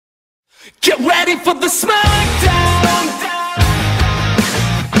Get ready for the smackdown.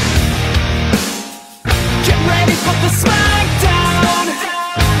 Get ready for the smackdown.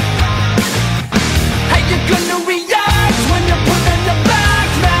 How you gonna react when you're put on your back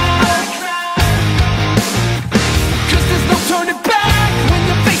now? 'Cause there's no turning back when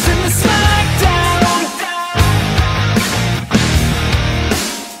you're facing the smackdown.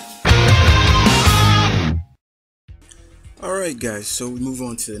 Alright guys, so we move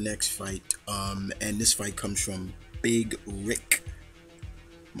on to the next fight, and this fight comes from Big Rick,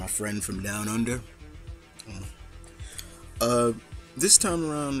 my friend from down under. This time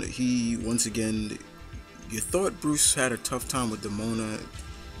around, he, once again, you thought Bruce had a tough time with Demona.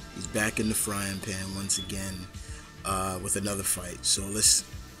 He's back in the frying pan once again, with another fight. So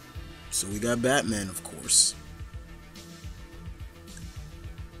we got Batman, of course,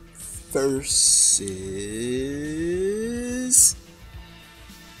 versus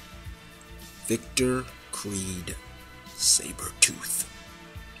Victor Creed Sabretooth.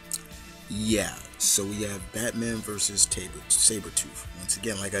 Yeah, so we have Batman versus Sabretooth. Once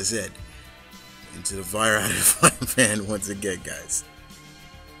again, like I said, into the fire out of the frying pan once again, guys.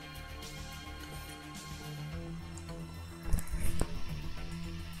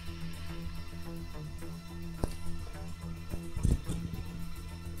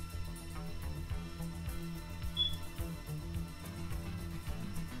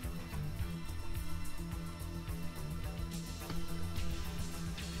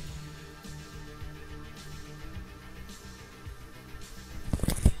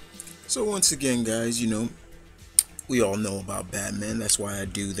 So once again, guys, we all know about Batman. That's why I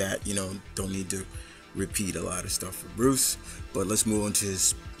do that. Don't need to repeat a lot of stuff for Bruce. But let's move on to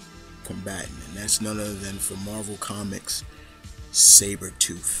his combatant, and that's none other than for Marvel Comics,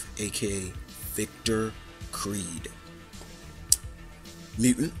 Sabretooth, aka Victor Creed.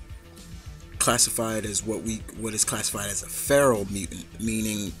 Mutant, classified as what is classified as a feral mutant,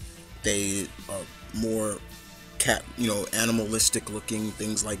 meaning they are more animalistic looking,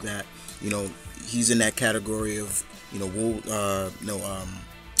 things like that. He's in that category of, oh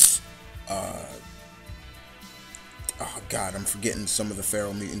god, I'm forgetting some of the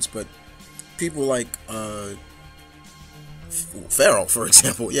feral mutants, but people like Feral, for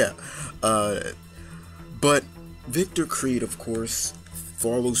example, yeah. But Victor Creed, of course,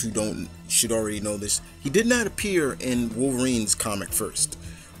 for all those who should already know this, he did not appear in Wolverine's comic first.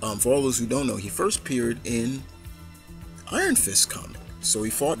 For all those who don't know, he first appeared in Iron Fist comic. So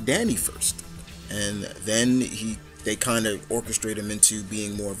he fought Danny first, and then they kind of orchestrate him into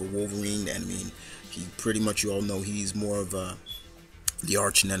being more of a Wolverine enemy. He pretty much, you all know, he's more of the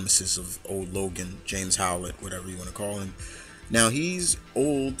arch nemesis of old Logan, James Howlett, whatever you want to call him. Now he's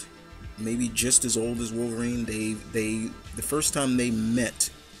old, maybe just as old as Wolverine. The first time they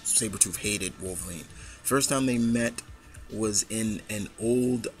met, Sabretooth hated Wolverine. First time they met was in an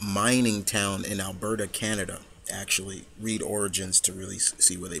old mining town in Alberta, Canada. Actually, read Origins to really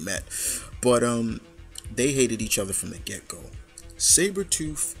see where they met. But they hated each other from the get-go.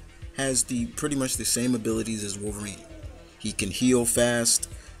 Sabretooth has pretty much the same abilities as Wolverine. He can heal fast,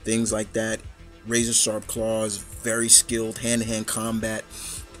 things like that. Razor sharp claws, very skilled hand-to-hand combat.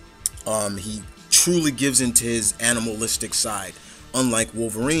 He truly gives into his animalistic side, unlike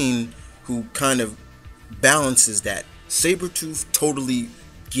Wolverine, who kind of balances that. Sabretooth totally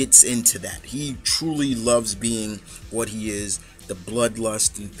gets into that. He truly loves being what he is, the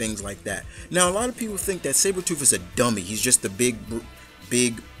bloodlust and things like that. Now, a lot of people think that Sabretooth is a dummy. He's just a big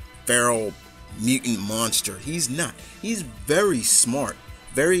feral mutant monster. He's not. He's very smart,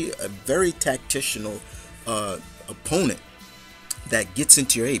 a very tactical opponent that gets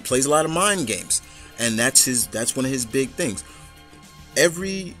into your head. Plays a lot of mind games, and that's one of his big things.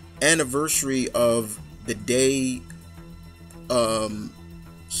 Every anniversary of the day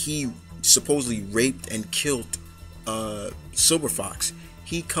he supposedly raped and killed Silver Fox,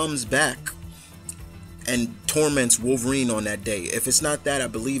 he comes back and torments Wolverine on that day. If it's not that, I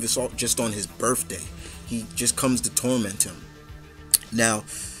believe it's all just on his birthday. He just comes to torment him. Now,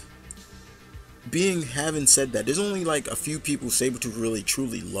 having said that, there's only like a few people Sabretooth really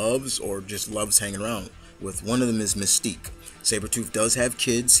truly loves, or just loves hanging around with. One of them is Mystique. Sabretooth does have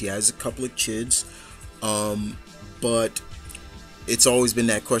kids. He has a couple of kids, but it's always been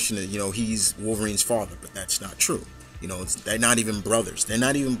that question that, he's Wolverine's father, but that's not true. They're not even brothers. They're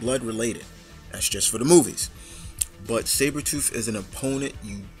not even blood related. That's just for the movies. But Sabretooth is an opponent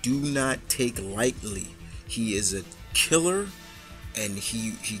you do not take lightly. He is a killer, and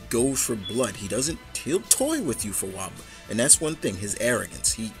he goes for blood. He'll toy with you for a while, and that's one thing, his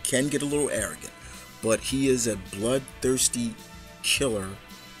arrogance. He can get a little arrogant, but he is a bloodthirsty killer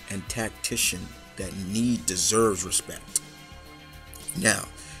and tactician that deserves respect. Now,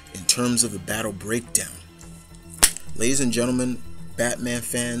 in terms of the battle breakdown, ladies and gentlemen, Batman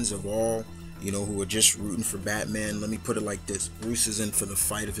fans of all, who are just rooting for Batman, let me put it like this. Bruce is in for the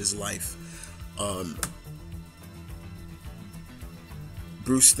fight of his life.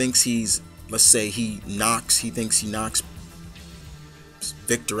 Bruce thinks let's say he thinks he knocks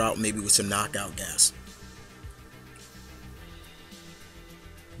Victor out maybe with some knockout gas.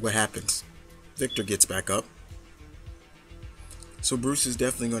 What happens? Victor gets back up. So Bruce is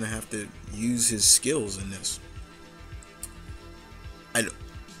definitely going to have to use his skills in this.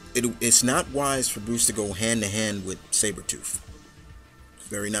 It's not wise for Bruce to go hand to hand with Sabretooth.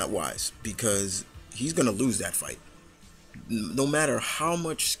 Very not wise, because he's going to lose that fight. No matter how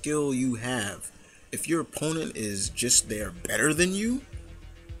much skill you have, if your opponent is just there better than you,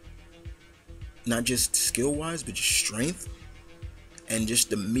 not just skill wise, but just strength, and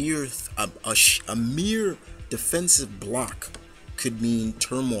just a mere defensive block could mean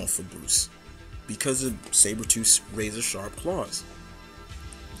turmoil for Bruce because of Sabretooth's razor sharp claws.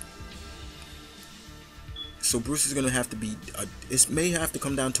 So Bruce is going to have to be, it may have to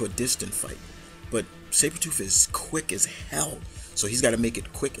come down to a distant fight, but Sabretooth is quick as hell. So he's got to make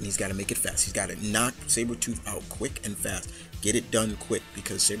it quick and he's got to make it fast. He's got to knock Sabretooth out quick and fast. Get it done quick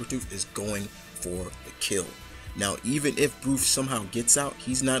because Sabretooth is going for the kill. Now, even if Bruce somehow gets out,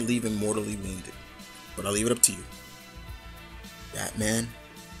 he's not leaving mortally wounded. But I'll leave it up to you. Batman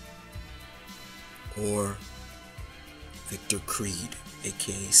or Victor Creed,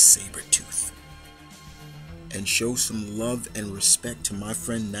 aka Sabretooth. And show some love and respect to my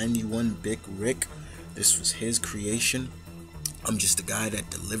friend 91 Big Rick. This was his creation. I'm just the guy that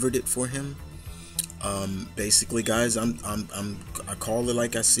delivered it for him. Basically, guys, I call it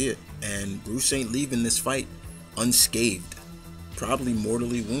like I see it. And Bruce ain't leaving this fight unscathed, probably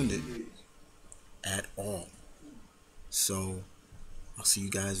mortally wounded at all. So I'll see you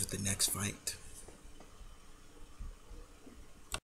guys with the next fight.